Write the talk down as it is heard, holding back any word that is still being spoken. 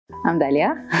I'm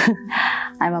Dalia.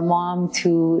 I'm a mom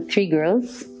to 3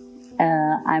 girls.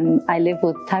 I live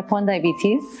with type 1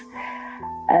 diabetes.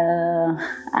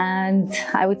 And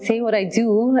I would say what I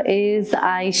do is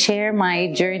I share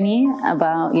my journey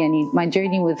about, my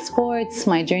journey with sports,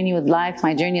 my journey with life,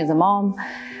 my journey as a mom,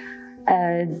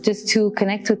 just to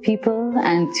connect with people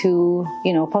and to,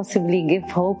 possibly give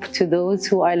hope to those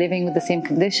who are living with the same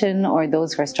condition or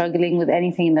those who are struggling with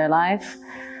anything in their life.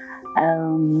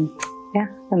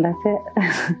 And that's it.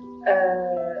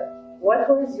 What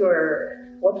was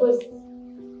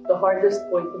the hardest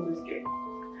point in this journey?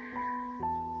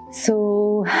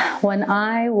 So when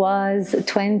I was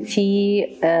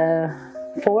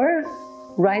 24,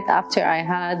 right after I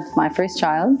had my first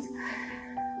child,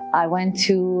 I went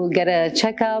to get a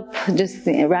checkup, just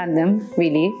random,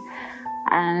 really.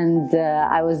 And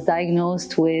I was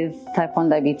diagnosed with type 1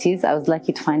 diabetes. I was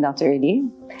lucky to find out early.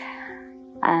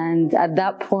 And at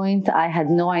that point, I had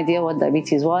no idea what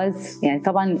diabetes was.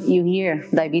 طبعا you hear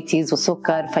diabetes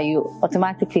وسكر, you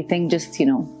automatically think just,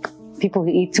 people who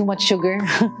eat too much sugar,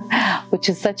 which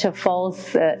is such a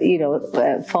false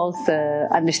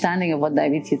understanding of what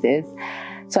diabetes is.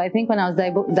 So I think when I was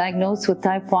diagnosed with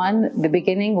type 1, the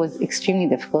beginning was extremely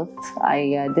difficult.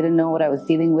 I didn't know what I was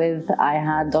dealing with. I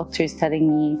had doctors telling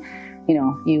me,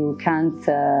 you can't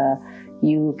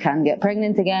get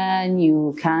pregnant again.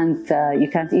 You can't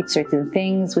eat certain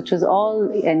things, which was all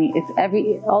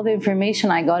the information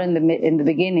I got in the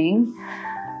beginning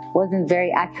wasn't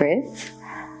very accurate.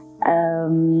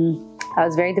 I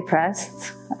was very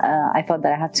depressed. I thought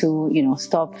that I had to,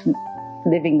 stop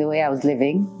living the way I was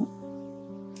living.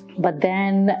 But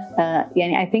then,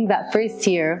 I think that first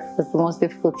year was the most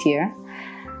difficult year.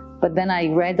 But then I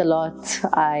read a lot.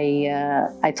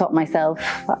 I taught myself.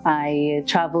 I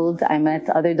traveled. I met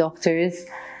other doctors.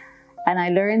 And I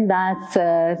learned that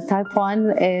type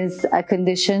 1 is a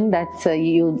condition that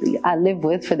I live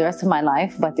with for the rest of my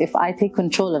life. But if I take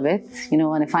control of it,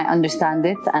 and if I understand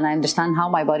it and I understand how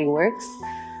my body works,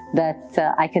 that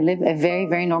I can live a very,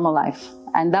 very normal life.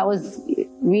 And that was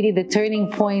really the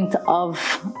turning point of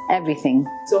everything.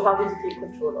 So how did you take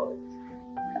control of it?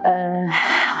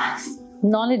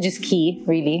 Knowledge is key,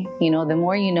 really. The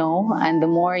more you know, and the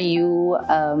more you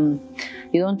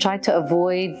don't try to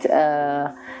avoid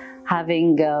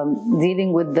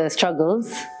dealing with the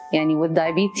struggles. With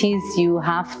diabetes, you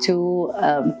have to,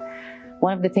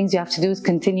 one of the things you have to do is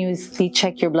continuously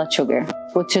check your blood sugar,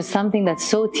 which is something that's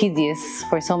so tedious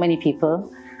for so many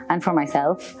people and for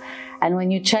myself. And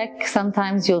when you check,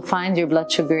 sometimes you'll find your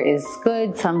blood sugar is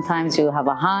good, sometimes you'll have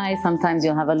a high, sometimes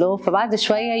you'll have a low. فبعد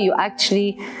شوية, you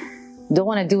actually don't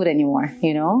want to do it anymore,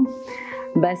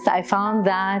 But I found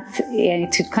that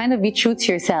to kind of be true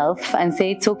to yourself and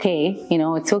say it's okay,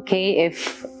 it's okay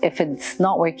if it's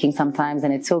not working sometimes,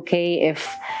 and it's okay if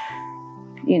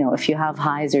you have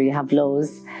highs or you have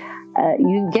lows.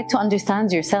 You get to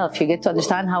understand yourself, you get to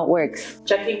understand how it works.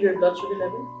 Checking your blood sugar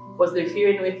level? Was there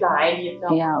fear in it?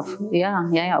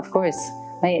 Yeah, of course.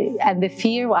 And the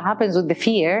fear, what happens with the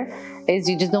fear is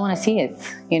you just don't want to see it,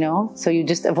 so you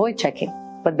just avoid checking.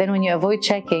 But then when you avoid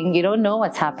checking, you don't know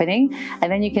what's happening,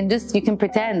 and then you can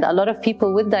pretend. A lot of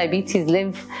people with diabetes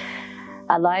live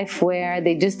a life where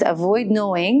they just avoid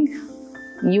knowing.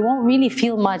 You won't really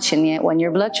feel much, and yet when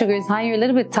your blood sugar is high, you're a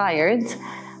little bit tired,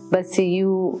 but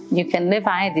you can live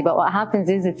عادي. But what happens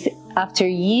is, it's after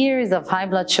years of high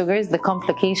blood sugars, the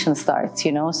complications start,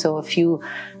 So if you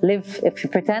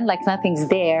pretend like nothing's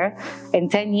there, in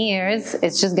 10 years,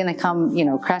 it's just gonna come,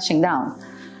 crashing down.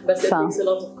 But it takes a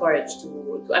lot of courage to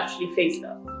actually face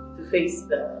that, to face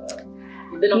the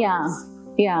knowledge.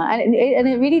 Yeah, and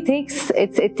it really takes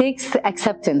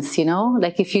acceptance,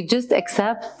 Like if you just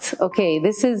accept, okay,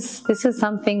 this is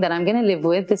something that I'm gonna live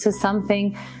with. This is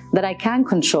something that I can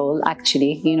control,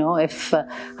 actually. If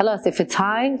it's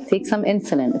high, take some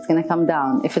insulin. It's gonna come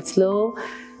down. If it's low,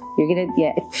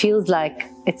 it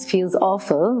feels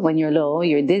awful when you're low.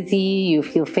 You're dizzy, you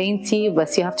feel fainty,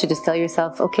 but you have to just tell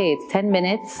yourself, okay, it's 10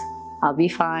 minutes. I'll be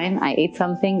fine. I ate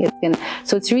something.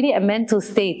 So it's really a mental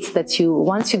state that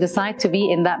once you decide to be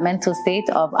in that mental state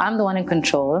of, I'm the one in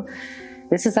control,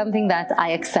 this is something that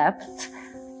I accept,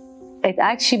 it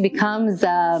actually becomes,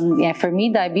 for me,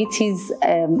 diabetes,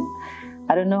 I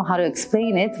don't know how to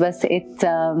explain it, but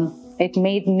it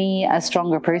made me a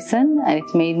stronger person, and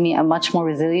it made me a much more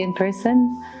resilient person,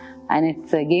 and it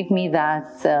gave me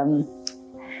that,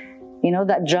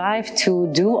 that drive to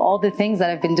do all the things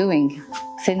that I've been doing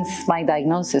since my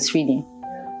diagnosis, really.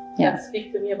 Yeah.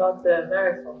 Speak to me about the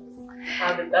marathon.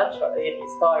 How did that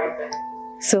start?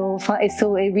 So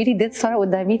it really did start with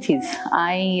diabetes.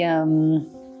 I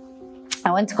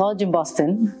went to college in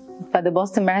Boston, but the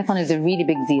Boston Marathon is a really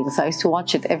big deal. So I used to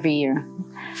watch it every year.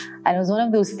 And it was one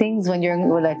of those things when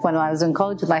like when I was in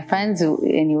college with my friends,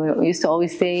 and you used to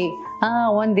always say,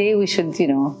 one day we should,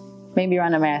 maybe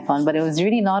run a marathon. But it was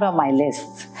really not on my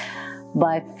list.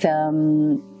 But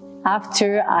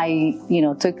after I,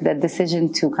 took that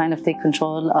decision to kind of take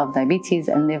control of diabetes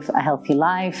and live a healthy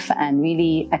life and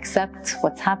really accept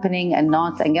what's happening and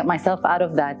get myself out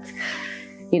of that,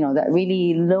 that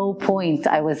really low point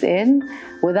I was in,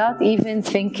 without even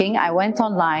thinking, I went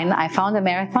online, I found a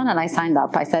marathon and I signed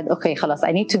up. I said, okay, khalas,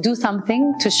 I need to do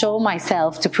something to show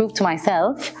myself, to prove to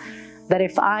myself that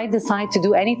if I decide to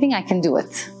do anything, I can do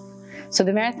it. So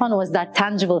the marathon was that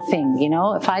tangible thing,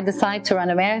 if I decide to run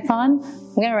a marathon,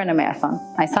 I'm going to run a marathon.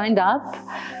 I signed up.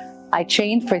 I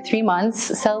trained for 3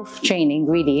 months, self-training,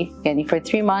 really. And for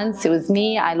 3 months, it was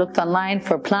me. I looked online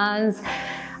for plans.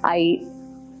 I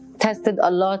tested a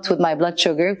lot with my blood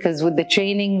sugar, because with the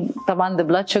training, the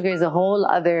blood sugar is a whole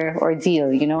other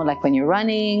ordeal, like when you're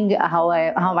running, how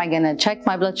am I going to check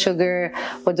my blood sugar?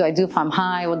 What do I do if I'm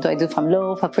high? What do I do if I'm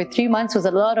low? But for 3 months, it was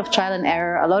a lot of trial and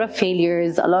error, a lot of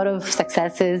failures, a lot of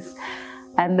successes.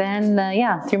 And then,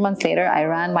 3 months later, I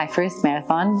ran my first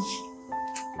marathon.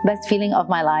 Best feeling of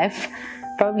my life.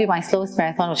 Probably my slowest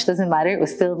marathon, which doesn't matter. It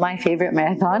was still my favorite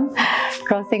marathon.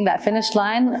 Crossing that finish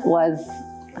line was,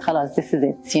 khalas, this is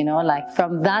it. Like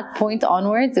from that point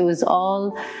onwards, it was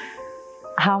all,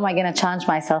 how am I going to challenge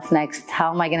myself next?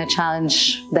 How am I going to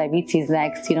challenge diabetes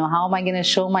next? How am I going to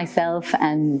show myself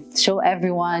and show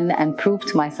everyone and prove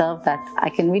to myself that I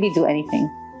can really do anything?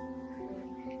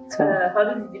 So, how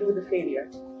did you deal with the failure?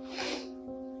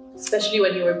 Especially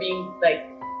when you were being like,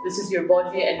 this is your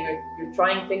body and you're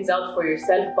trying things out for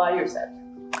yourself, by yourself.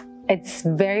 It's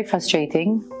very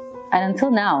frustrating. And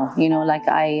until now, like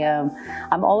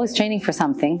I'm always training for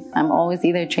something. I'm always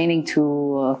either training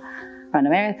to run a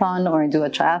marathon or do a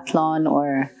triathlon,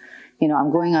 or,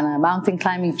 I'm going on a mountain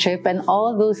climbing trip, and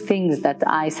all those things that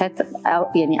I set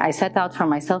out for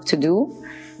myself to do.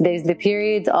 There's the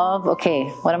period of, okay,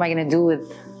 what am I going to do with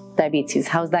diabetes?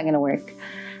 How's that going to work?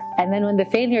 And then when the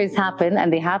failures happen,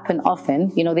 and they happen often,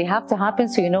 they have to happen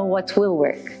so you know what will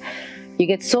work. You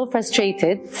get so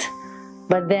frustrated,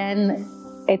 but then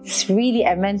it's really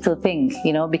a mental thing,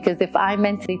 because if I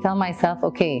mentally tell myself,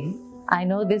 okay, I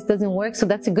know this doesn't work, so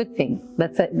that's a good thing.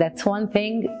 That's one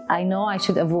thing I know I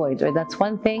should avoid, or that's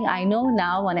one thing I know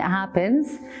now when it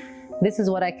happens, this is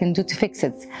what I can do to fix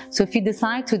it. So if you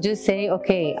decide to just say,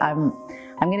 okay, I'm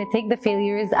going to take the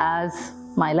failures as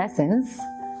my lessons,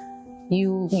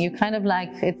 you kind of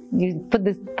like it, you put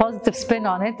this positive spin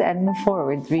on it and move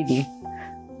forward, really.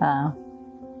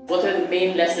 What are the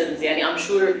main lessons? I'm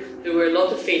sure there were a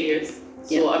lot of failures,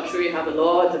 so I'm sure you have a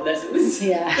lot of lessons.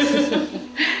 Yeah.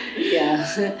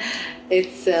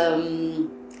 It's,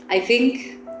 I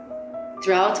think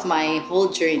throughout my whole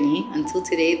journey until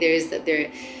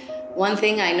today, one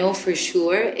thing I know for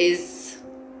sure is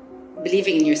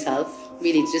believing in yourself.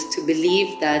 Really, just to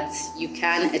believe that you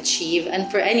can achieve,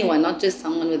 and for anyone, not just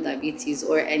someone with diabetes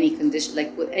or any condition,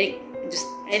 like with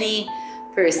any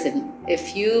person,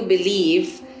 if you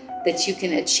believe that you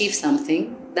can achieve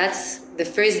something, that's the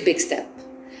first big step.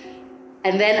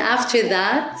 And then after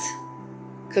that,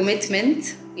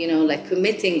 commitment, like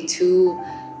committing to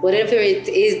whatever it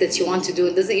is that you want to do.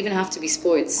 It doesn't even have to be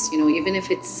sports, even if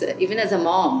it's, even as a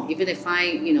mom, even if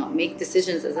I, make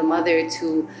decisions as a mother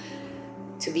to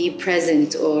be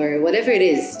present or whatever it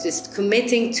is, just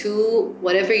committing to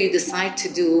whatever you decide to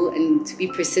do and to be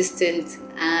persistent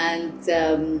and,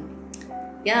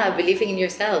 believing in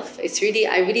yourself.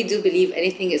 I really do believe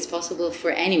anything is possible for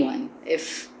anyone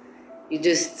if you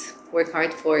just work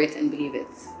hard for it and believe it.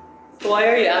 Why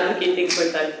are you advocating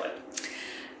for type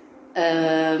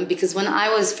 1? Because when I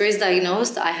was first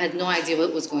diagnosed, I had no idea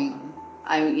what was going on.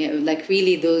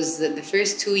 The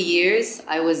first 2 years,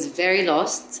 I was very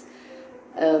lost.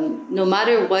 No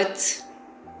matter what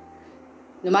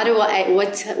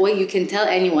you can tell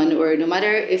anyone, or no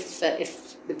matter if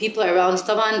the people around,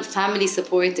 family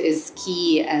support is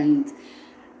key, and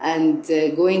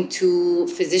going to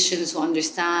physicians who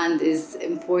understand is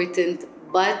important,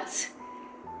 but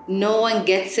no one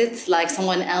gets it like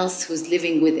someone else who's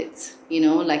living with it,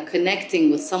 like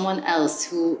connecting with someone else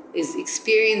who is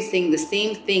experiencing the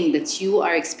same thing that you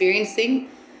are experiencing.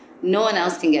 No one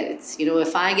else can get it.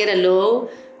 If I get a low,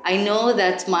 I know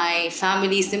that my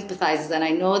family sympathizes, and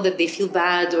I know that they feel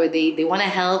bad or they want to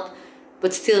help,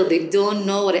 but still they don't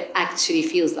know what it actually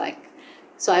feels like.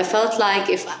 So I felt like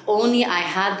if only I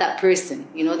had that person,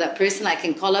 that person I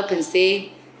can call up and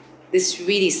say, this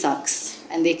really sucks.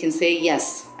 And they can say,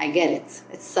 yes, I get it.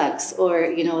 It sucks.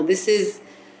 Or, this is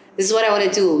this is what I want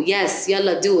to do. Yes,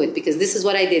 yalla, do it, because this is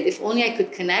what I did. If only I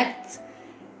could connect,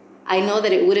 I know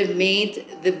that it would have made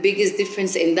the biggest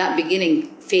difference in that beginning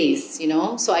phase, you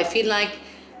know? So I feel like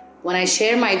when I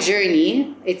share my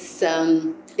journey, it's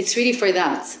really for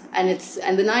that. And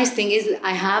the nice thing is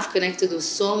I have connected with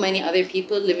so many other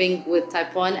people living with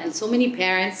type 1 and so many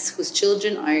parents whose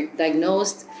children are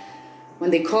diagnosed.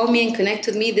 When they call me and connect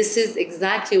with me, this is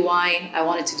exactly why I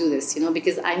wanted to do this, you know,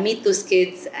 because I meet those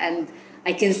kids and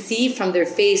I can see from their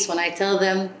face when I tell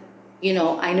them, you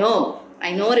know, I know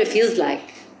what it feels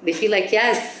like. They feel like,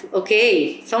 yes,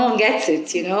 okay, someone gets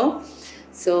it, you know?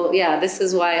 So yeah, this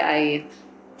is why I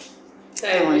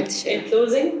wanted to share. In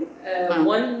closing,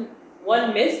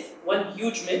 one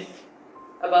huge myth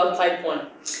about type 1.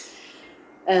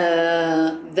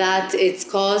 That it's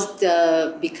caused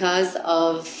because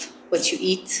of what you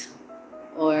eat,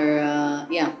 or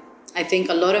I think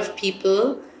a lot of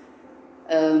people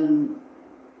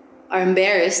are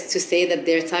embarrassed to say that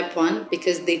they're type 1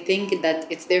 because they think that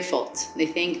it's their fault. They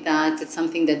think that it's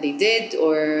something that they did,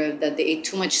 or that they ate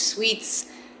too much sweets.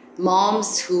 Moms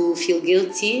who feel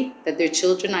guilty that their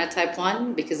children are type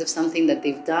 1 because of something that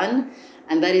they've done,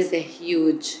 and that is a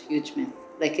huge myth.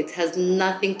 Like, it has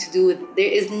nothing to do with,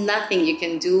 there is nothing you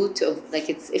can do to, like,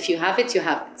 it's, if you have it, you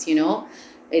have it, you know?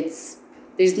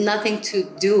 There's nothing to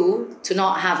do to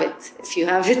not have it. If you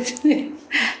have it,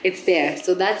 it's there.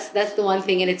 So that's the one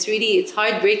thing. And it's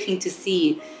heartbreaking to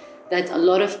see that a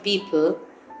lot of people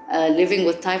living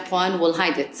with type 1 will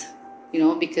hide it, you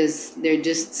know, because they're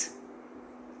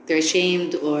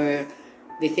ashamed, or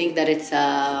they think that it's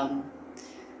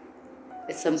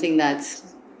something that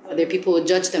other people will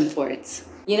judge them for it.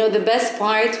 You know, the best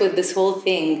part with this whole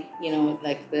thing, you know,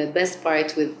 like the best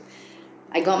part with,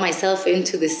 I got myself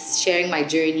into this sharing my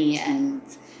journey, and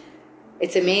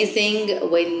it's amazing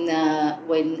when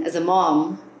as a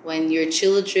mom, when your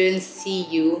children see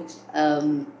you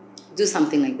do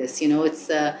something like this, you know, it's,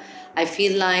 I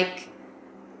feel like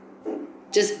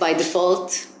just by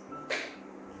default,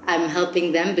 I'm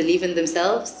helping them believe in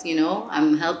themselves, you know,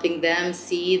 I'm helping them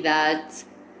see that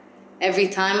every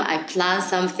time I plan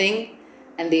something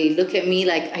and they look at me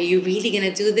like, are you really going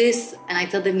to do this? And I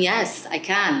tell them, yes, I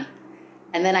can.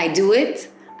 And then I do it,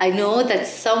 I know that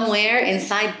somewhere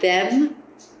inside them,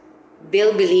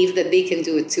 they'll believe that they can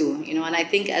do it too, you know. And I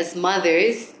think as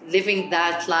mothers, living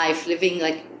that life, living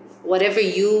like whatever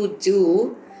you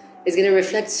do is going to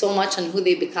reflect so much on who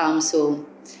they become. So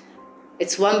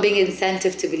it's one big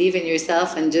incentive to believe in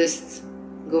yourself and just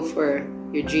go for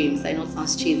your dreams. I know it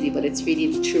sounds cheesy, but it's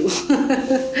really true.